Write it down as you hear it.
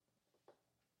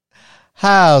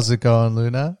How's it going,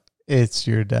 Luna? It's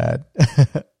your dad.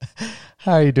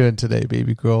 How are you doing today,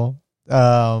 baby girl?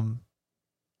 I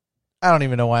don't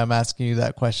even know why I'm asking you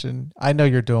that question. I know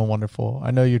you're doing wonderful.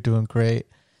 I know you're doing great.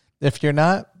 If you're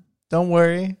not, don't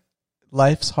worry.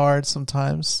 Life's hard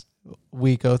sometimes.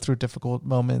 We go through difficult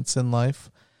moments in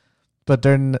life, but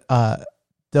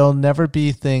there'll never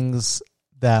be things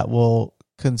that will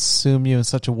consume you in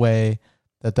such a way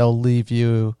that they'll leave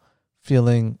you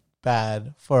feeling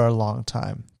bad for a long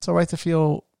time. It's all right to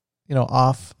feel,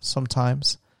 off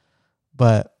sometimes,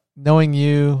 but knowing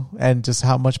you and just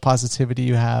how much positivity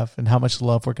you have and how much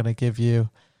love we're going to give you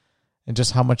and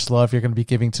just how much love you're going to be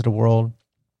giving to the world,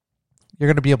 you're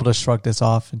going to be able to shrug this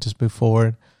off and just move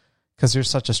forward because you're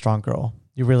such a strong girl.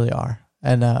 You really are.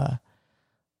 And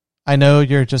I know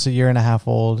you're just a year and a half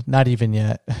old, not even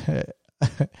yet.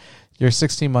 You're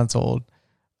 16 months old.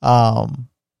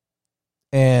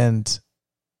 And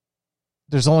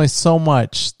there's only so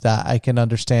much that I can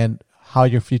understand how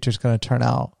your future is going to turn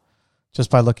out just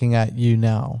by looking at you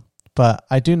now. But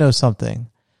I do know something.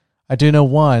 I do know,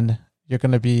 one, you're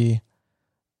going to be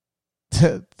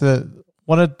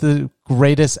one of the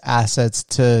greatest assets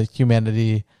to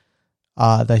humanity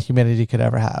that humanity could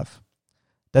ever have.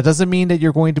 That doesn't mean that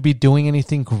you're going to be doing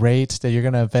anything great, that you're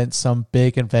going to invent some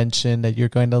big invention, that you're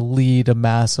going to lead a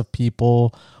mass of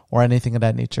people or anything of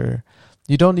that nature.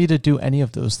 You don't need to do any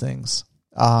of those things.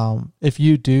 If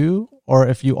you do, or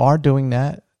if you are doing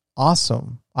that,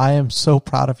 awesome. I am so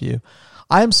proud of you.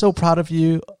 I am so proud of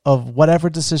you of whatever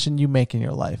decision you make in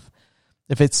your life.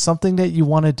 If it's something that you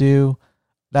want to do,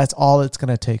 that's all it's going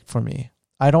to take for me.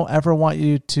 I don't ever want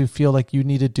you to feel like you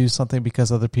need to do something because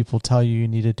other people tell you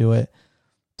need to do it.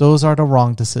 Those are the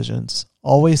wrong decisions.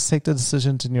 Always take the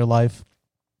decisions in your life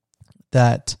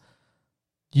that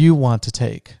you want to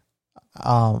take.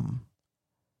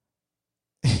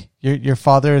 Your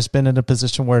father has been in a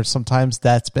position where sometimes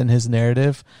that's been his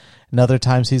narrative, and other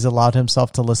times he's allowed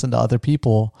himself to listen to other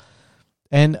people.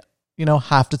 And,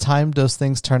 half the time those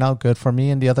things turn out good for me,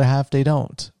 and the other half they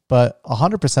don't. But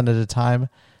 100% of the time,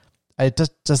 it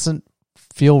just doesn't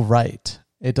feel right.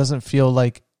 It doesn't feel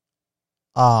like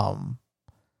I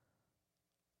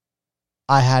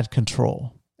had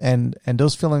control. And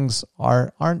those feelings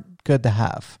aren't good to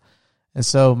have. And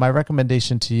so my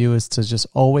recommendation to you is to just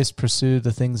always pursue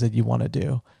the things that you want to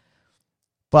do.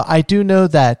 But I do know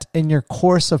that in your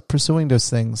course of pursuing those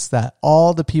things, that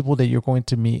all the people that you're going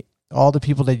to meet, all the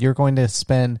people that you're going to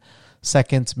spend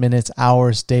seconds, minutes,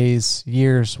 hours, days,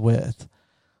 years with,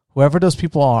 whoever those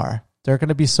people are, they're going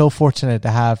to be so fortunate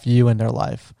to have you in their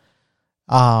life.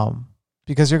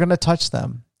 Because you're going to touch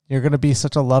them. You're going to be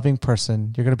such a loving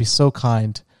person. You're going to be so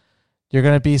kind. You're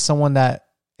going to be someone that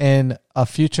in a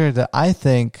future that I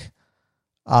think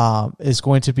is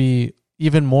going to be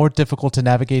even more difficult to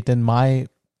navigate than my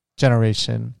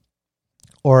generation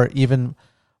or even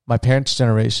my parents'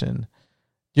 generation.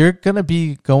 You're going to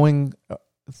be going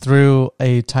through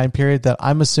a time period that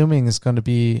I'm assuming is going to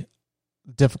be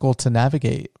difficult to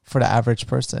navigate for the average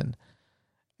person.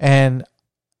 And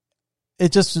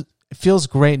it just feels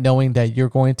great knowing that you're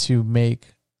going to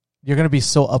be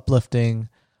so uplifting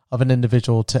of an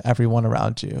individual to everyone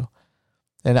around you.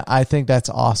 And I think that's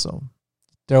awesome.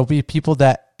 There'll be people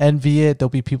that envy it. There'll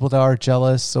be people that are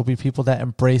jealous. There'll be people that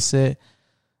embrace it.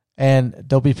 And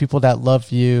there'll be people that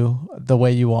love you the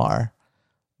way you are.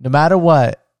 No matter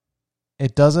what,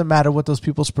 it doesn't matter what those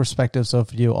people's perspectives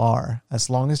of you are. As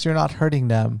long as you're not hurting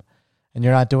them and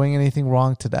you're not doing anything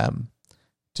wrong to them,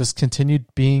 just continue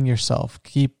being yourself.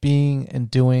 Keep being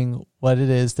and doing what it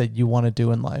is that you want to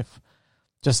do in life.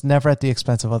 Just never at the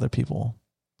expense of other people.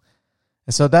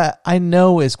 And so that I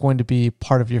know is going to be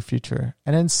part of your future.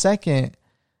 And then second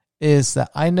is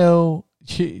that I know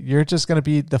you're just going to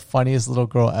be the funniest little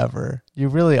girl ever. You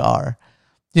really are.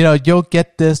 You'll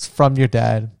get this from your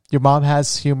dad. Your mom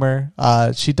has humor.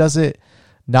 She does it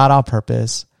not on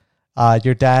purpose.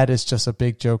 Your dad is just a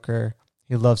big joker.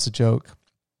 He loves to joke.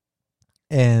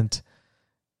 And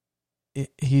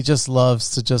he just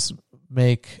loves to just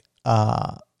make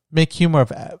humor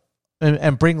of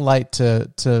and bring light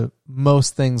to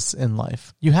most things in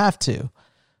life. You have to,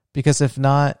 because if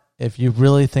not, if you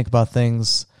really think about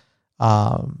things,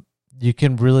 you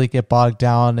can really get bogged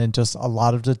down in just a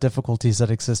lot of the difficulties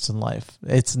that exist in life.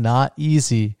 It's not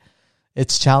easy.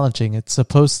 It's challenging. It's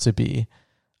supposed to be.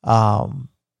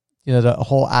 The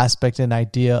whole aspect and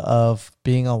idea of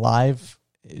being alive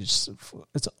it's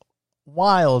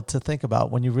wild to think about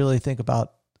when you really think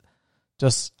about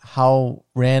just how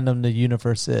random the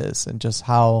universe is and just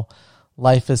how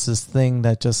life is this thing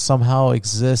that just somehow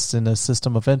exists in a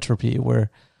system of entropy where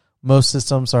most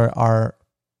systems are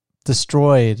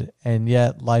destroyed, and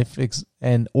yet life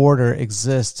and order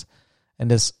exist in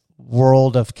this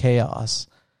world of chaos.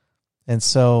 And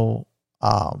so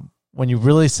when you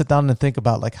really sit down and think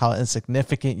about like how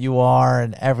insignificant you are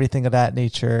and everything of that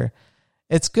nature,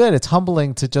 it's good. It's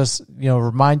humbling to just,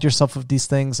 remind yourself of these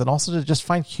things, and also to just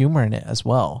find humor in it as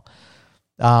well.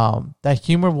 That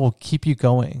humor will keep you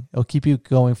going. It'll keep you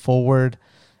going forward.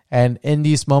 And in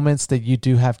these moments that you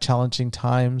do have challenging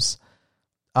times,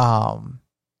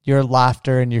 your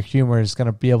laughter and your humor is going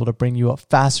to be able to bring you up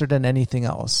faster than anything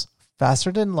else.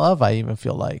 Faster than love, I even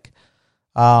feel like.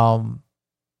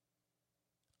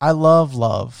 I love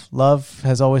love. Love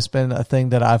has always been a thing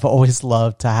that I've always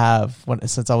loved to have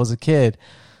since I was a kid.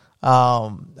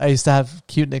 I used to have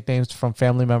cute nicknames from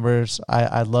family members.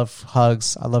 I love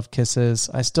hugs. I love kisses.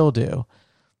 I still do.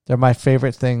 They're my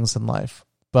favorite things in life.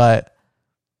 But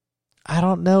I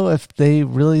don't know if they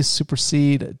really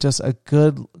supersede just a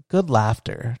good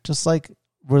laughter. Just like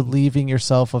relieving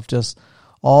yourself of just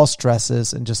all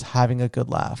stresses and just having a good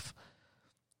laugh.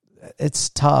 It's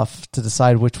tough to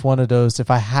decide which one of those. If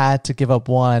I had to give up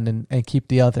one and keep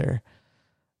the other,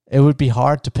 it would be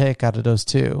hard to pick out of those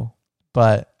two.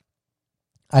 But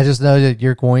I just know that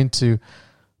you're going to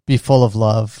be full of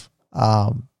love.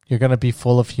 You're going to be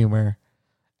full of humor.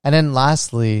 And then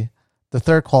lastly, the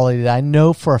third quality that I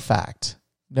know for a fact,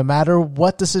 no matter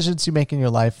what decisions you make in your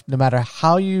life, no matter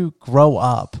how you grow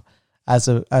up as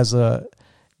a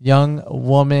young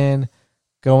woman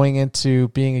going into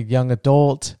being a young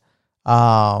adult,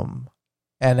 and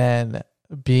then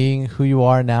being who you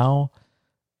are now,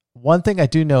 one thing I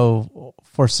do know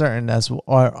for certain,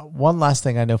 one last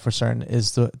thing I know for certain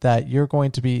is that you're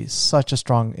going to be such a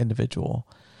strong individual,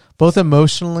 both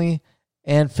emotionally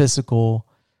and physical.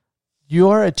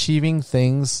 You're achieving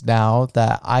things now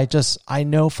that I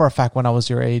know for a fact when I was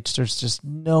your age, there's just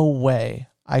no way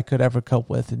I could ever cope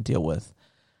with and deal with.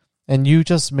 And you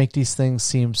just make these things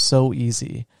seem so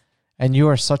easy. And you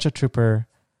are such a trooper.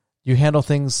 You handle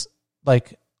things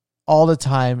like all the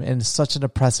time in such an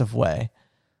impressive way.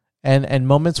 And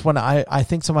moments when I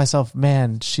think to myself,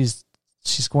 man, she's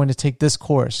going to take this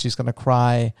course. She's going to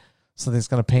cry. Something's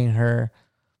going to pain her.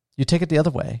 You take it the other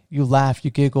way. You laugh,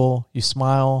 you giggle, you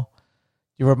smile.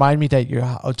 You remind me that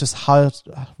you're just how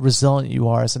resilient you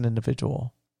are as an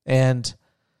individual. And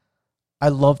I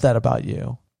love that about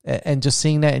you. And just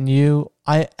seeing that in you,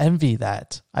 I envy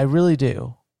that. I really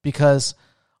do. Because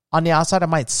on the outside, it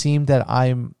might seem that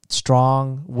I'm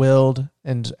strong-willed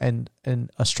and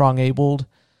a strong-abled.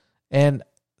 And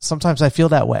sometimes I feel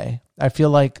that way. I feel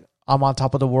like I'm on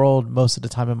top of the world most of the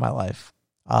time in my life.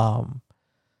 But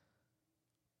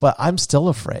I'm still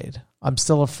afraid. I'm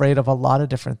still afraid of a lot of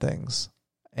different things.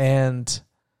 And,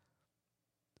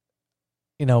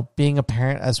 being a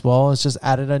parent as well has just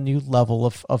added a new level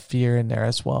of fear in there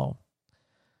as well.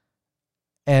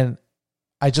 And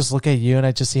I just look at you and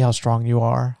I just see how strong you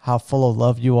are, how full of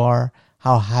love you are,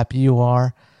 how happy you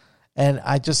are. And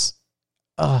I just,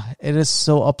 it is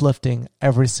so uplifting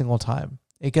every single time.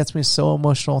 It gets me so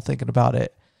emotional thinking about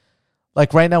it.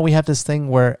 Like right now we have this thing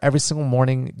where every single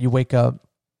morning you wake up,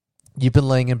 you've been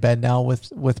laying in bed now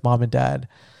with mom and dad.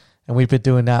 And we've been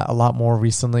doing that a lot more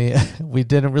recently. We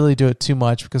didn't really do it too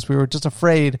much because we were just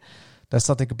afraid that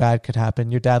something bad could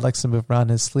happen. Your dad likes to move around in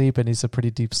his sleep and he's a pretty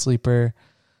deep sleeper.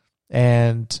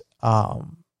 And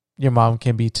your mom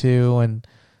can be too. And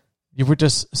you were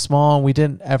just small and we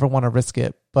didn't ever want to risk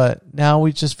it. But now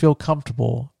we just feel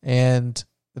comfortable. And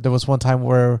there was one time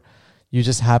where you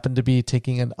just happened to be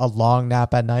taking a long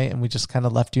nap at night and we just kind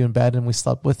of left you in bed and we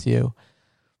slept with you.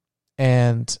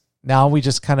 And now we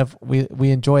just kind of,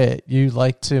 we enjoy it. You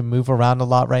like to move around a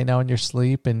lot right now in your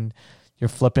sleep and you're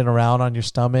flipping around on your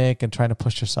stomach and trying to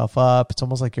push yourself up. It's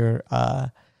almost like you're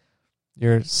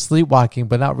sleepwalking,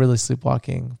 but not really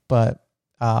sleepwalking. But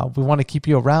we want to keep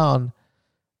you around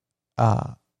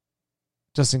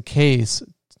just in case,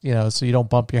 so you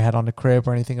don't bump your head on the crib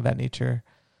or anything of that nature.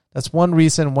 That's one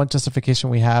reason, one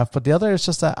justification we have. But the other is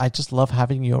just that I just love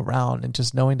having you around and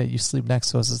just knowing that you sleep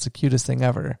next to us is the cutest thing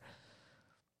ever.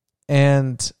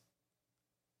 And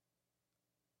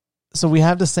so we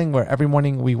have this thing where every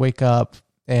morning we wake up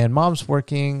and mom's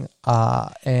working.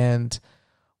 And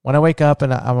when I wake up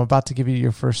and I'm about to give you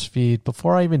your first feed,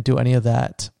 before I even do any of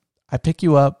that, I pick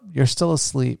you up. You're still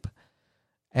asleep.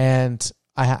 And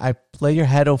I lay your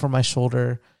head over my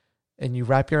shoulder and you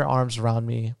wrap your arms around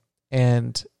me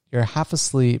and you're half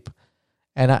asleep.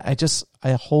 And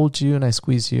I hold you and I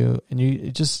squeeze you and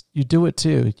you do it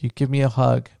too. You give me a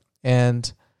hug and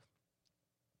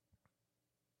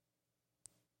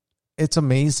it's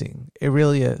amazing. It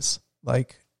really is.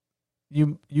 Like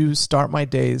you start my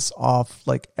days off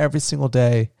like every single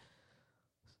day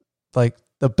like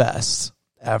the best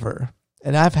ever.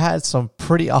 And I've had some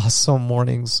pretty awesome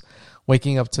mornings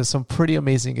waking up to some pretty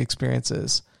amazing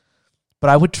experiences. But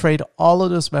I would trade all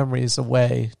of those memories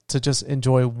away to just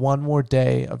enjoy one more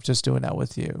day of just doing that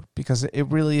with you, because it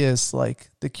really is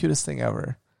like the cutest thing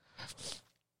ever.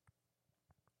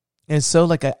 And so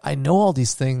like I know all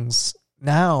these things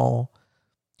now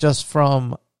just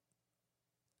from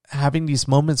having these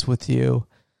moments with you.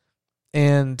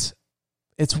 And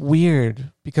it's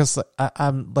weird because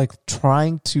I'm like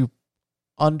trying to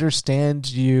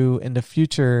understand you in the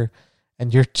future,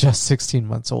 and you're just 16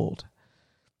 months old.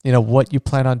 You know, what you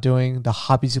plan on doing, the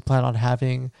hobbies you plan on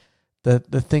having, the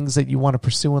things that you want to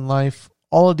pursue in life,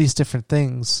 all of these different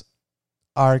things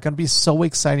are going to be so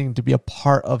exciting to be a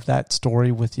part of that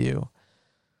story with you.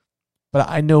 But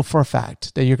I know for a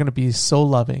fact that you're going to be so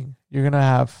loving. You're going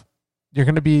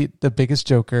to be the biggest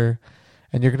joker,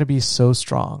 and you're going to be so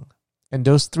strong. And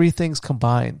those three things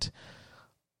combined,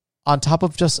 on top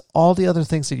of just all the other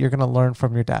things that you're going to learn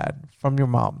from your dad, from your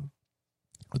mom,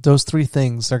 those three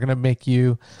things are going to make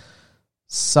you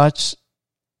such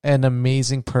an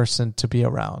amazing person to be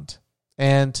around.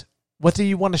 And whether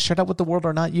you want to share that with the world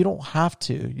or not, you don't have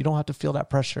to. You don't have to feel that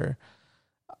pressure.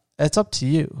 It's up to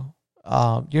you.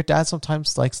 Your dad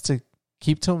sometimes likes to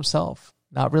keep to himself,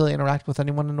 not really interact with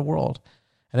anyone in the world.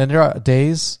 And then there are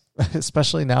days,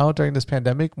 especially now during this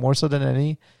pandemic, more so than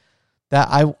any, that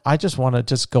I just want to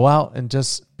just go out and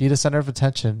just be the center of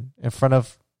attention in front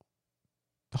of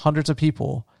hundreds of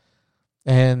people.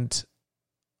 And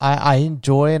I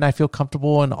enjoy and I feel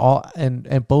comfortable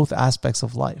in both aspects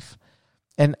of life.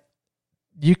 And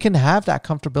you can have that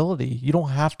comfortability. You don't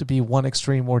have to be one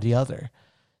extreme or the other.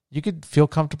 You could feel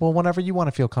comfortable whenever you want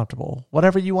to feel comfortable,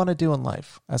 whatever you want to do in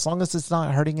life. As long as it's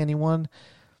not hurting anyone,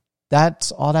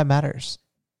 that's all that matters,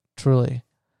 truly.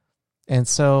 And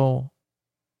so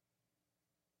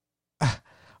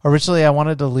originally I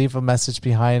wanted to leave a message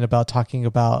behind about talking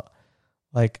about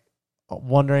like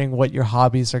wondering what your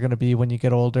hobbies are going to be when you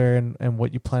get older, and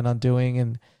what you plan on doing,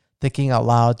 and thinking out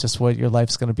loud just what your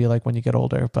life's going to be like when you get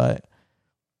older. But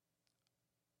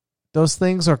those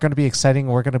things are going to be exciting.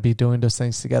 We're going to be doing those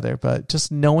things together. But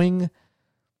just knowing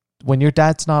when your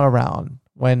dad's not around,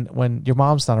 when your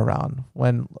mom's not around,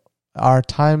 when our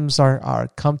times are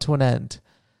come to an end,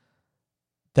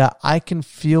 that I can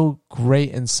feel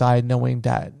great inside knowing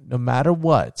that no matter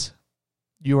what,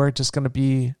 you are just going to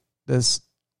be this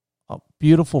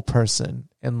beautiful person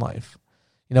in life,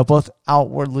 you know, both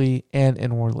outwardly and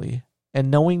inwardly.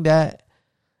 And knowing that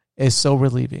is so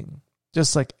relieving.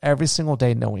 Just like every single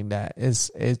day knowing that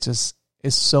is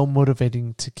so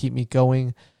motivating to keep me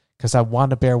going, because I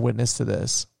want to bear witness to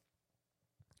this.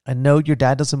 I know your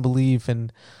dad doesn't believe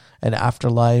in an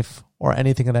afterlife or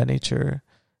anything of that nature.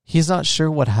 He's not sure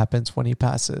what happens when he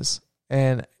passes.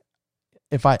 And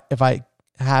if I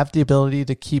have the ability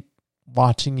to keep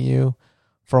watching you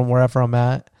from wherever I'm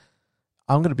at,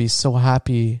 I'm going to be so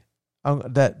happy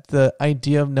that the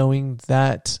idea of knowing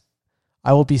that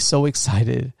I will be so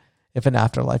excited if an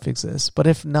afterlife exists. But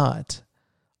if not,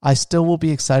 I still will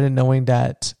be excited knowing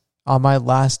that on my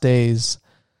last days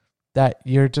that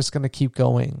you're just going to keep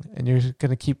going and you're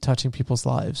going to keep touching people's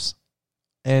lives.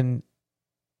 And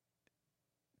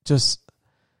just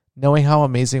knowing how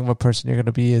amazing of a person you're going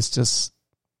to be is just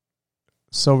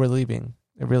so relieving.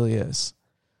 It really is.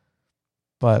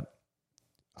 But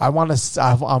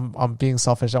I'm being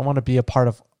selfish. I want to be a part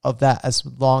of that as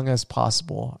long as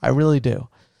possible. I really do.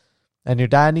 And your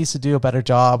dad needs to do a better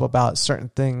job about certain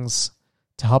things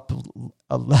to help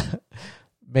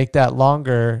make that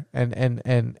longer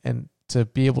and to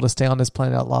be able to stay on this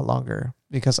planet a lot longer,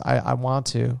 because I want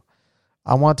to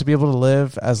be able to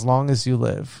live as long as you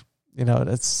live. You know,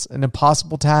 it's an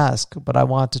impossible task, but I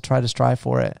want to try to strive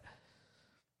for it.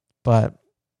 But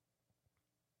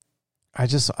I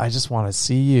just want to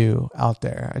see you out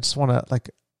there. I just want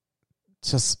to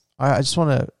I just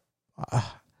want to,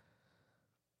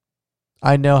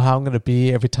 I know how I'm going to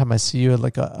be every time I see you at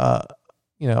like a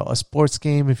sports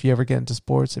game. If you ever get into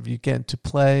sports, if you get into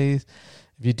play, if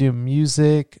you do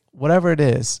music, whatever it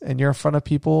is, and you're in front of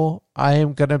people, I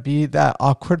am going to be that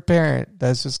awkward parent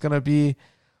that's just going to be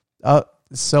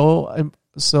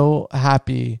so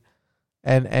happy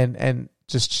and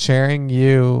just sharing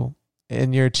you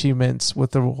and your achievements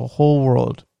with the whole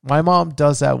world. My mom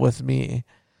does that with me,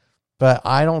 but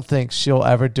I don't think she'll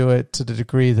ever do it to the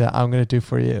degree that I'm going to do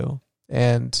for you.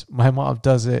 And my mom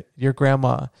does it. Your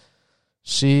grandma,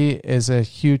 she is a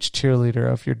huge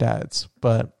cheerleader of your dad's,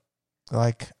 but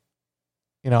like,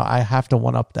 you know, I have to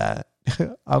one up that.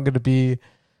 I'm going to be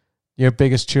your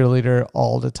biggest cheerleader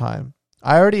all the time.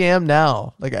 I already am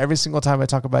now. Like every single time I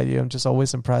talk about you, I'm just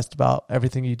always impressed about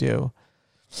everything you do.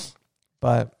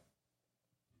 But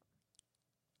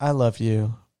I love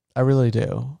you. I really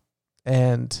do.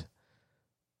 And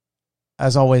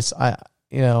as always,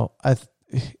 you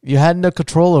had no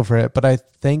control over it, but I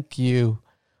thank you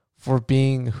for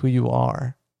being who you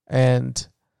are and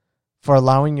for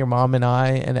allowing your mom and I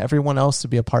and everyone else to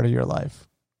be a part of your life,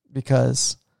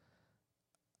 because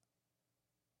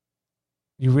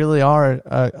you really are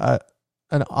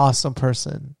an awesome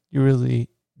person. You really,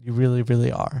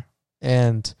 really are.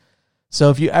 And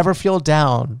so if you ever feel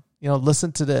down,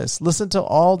 listen to this. Listen to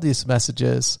all these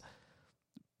messages,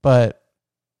 but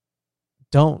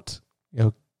don't,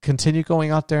 continue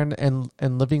going out there and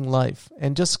living life,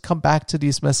 and just come back to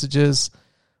these messages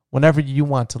whenever you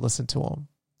want to listen to them.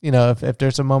 If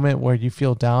there's a moment where you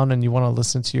feel down and you want to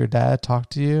listen to your dad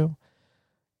talk to you,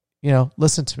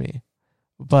 listen to me.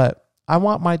 But I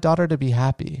want my daughter to be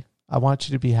happy. I want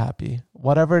you to be happy.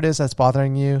 Whatever it is that's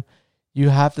bothering you, you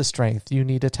have the strength. You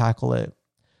need to tackle it.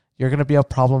 You're going to be a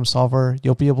problem solver.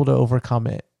 You'll be able to overcome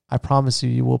it. I promise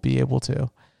you will be able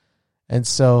to. And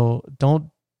so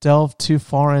don't delve too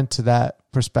far into that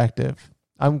perspective.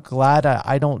 I'm glad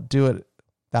I don't do it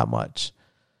that much.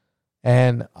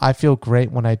 And I feel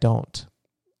great when I don't.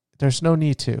 There's no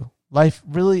need to. Life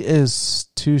really is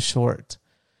too short.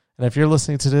 And if you're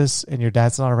listening to this and your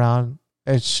dad's not around,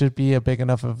 it should be a big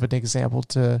enough of an example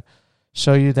to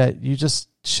show you that you just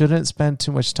shouldn't spend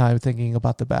too much time thinking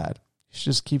about the bad. You should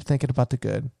just keep thinking about the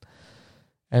good.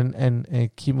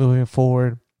 And keep moving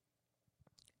forward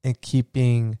and keep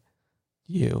being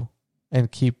you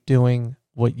and keep doing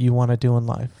what you want to do in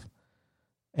life.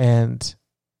 And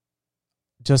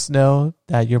just know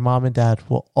that your mom and dad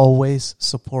will always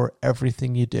support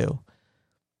everything you do.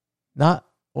 Not,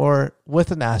 or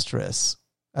with an asterisk,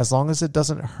 as long as it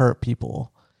doesn't hurt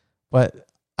people. But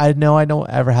I know I don't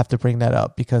ever have to bring that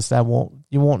up, because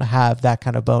you won't have that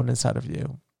kind of bone inside of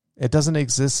you. It doesn't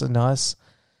exist in us,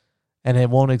 and it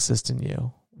won't exist in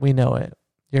you. We know it.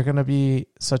 You're going to be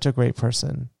such a great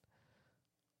person.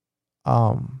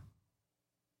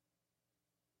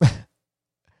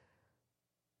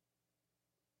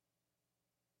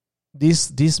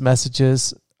 These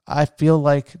messages, I feel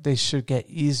like they should get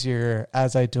easier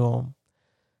as I do them,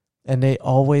 and they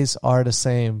always are the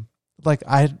same. Like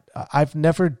I've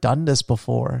never done this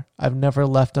before. I've never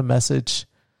left a message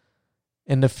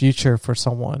in the future for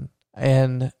someone,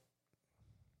 and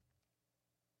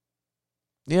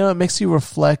it makes you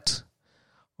reflect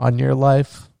on your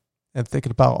life and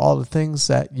thinking about all the things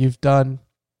that you've done.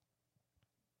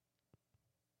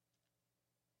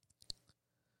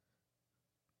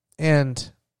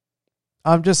 And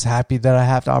I'm just happy that I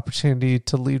have the opportunity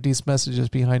to leave these messages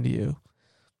behind you.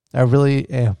 I really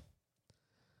am.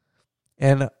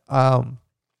 And I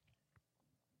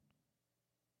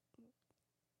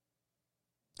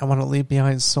want to leave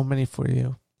behind so many for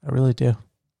you. I really do.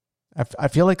 I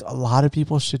feel like a lot of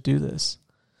people should do this,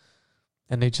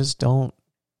 and they just don't.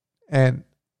 And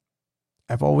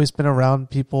I've always been around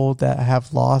people that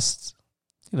have lost,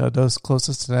 those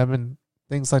closest to them, and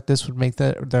things like this would make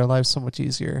their lives so much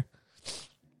easier.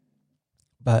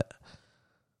 But,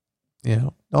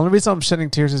 the only reason I'm shedding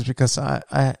tears is because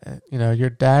I your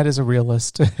dad is a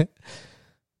realist,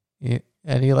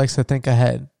 and he likes to think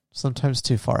ahead, sometimes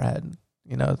too far ahead.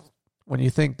 When you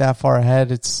think that far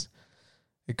ahead, it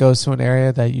goes to an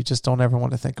area that you just don't ever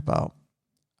want to think about.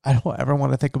 I don't ever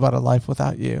want to think about a life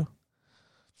without you,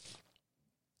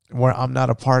 where I'm not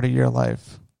a part of your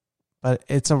life. But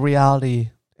it's a reality.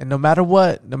 And no matter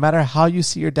what, no matter how you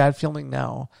see your dad feeling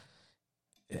now,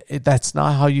 that's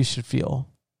not how you should feel.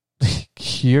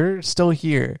 You're still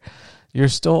here. You're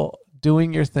still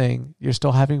doing your thing. You're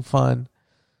still having fun.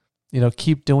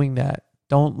 Keep doing that.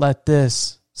 Don't let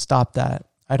this stop that.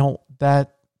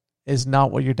 That is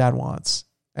not what your dad wants.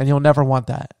 And you'll never want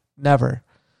that. Never.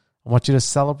 I want you to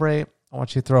celebrate. I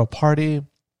want you to throw a party.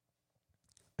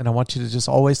 And I want you to just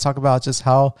always talk about just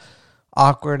how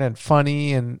awkward and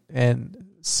funny and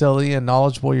silly and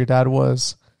knowledgeable your dad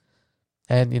was.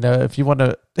 And, if you want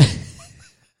to,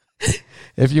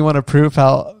 if you want to prove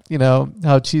how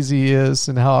cheesy he is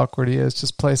and how awkward he is,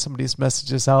 just play some of these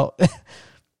messages out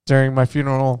during my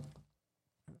funeral.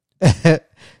 It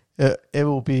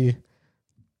will be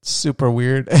super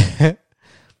weird.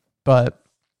 But,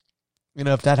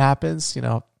 if that happens,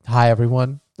 hi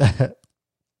everyone.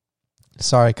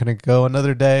 Sorry I couldn't go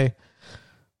another day,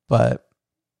 but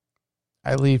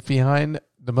I leave behind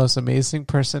the most amazing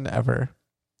person ever.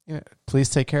 Please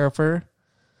take care of her.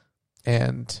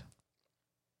 And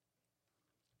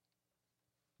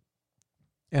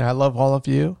I love all of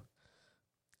you.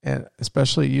 and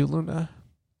especially you, Luna.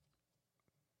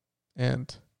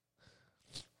 And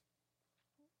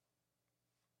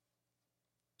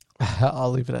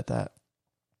I'll leave it at that.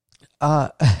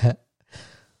 I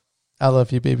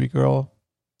love you, baby girl.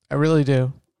 I really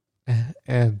do.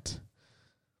 And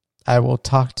I will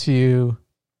talk to you.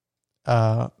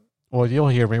 Well, you'll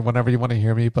hear me whenever you want to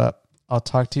hear me, but I'll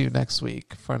talk to you next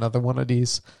week for another one of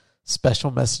these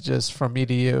special messages from me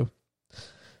to you.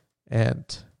 And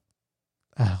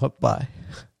bye.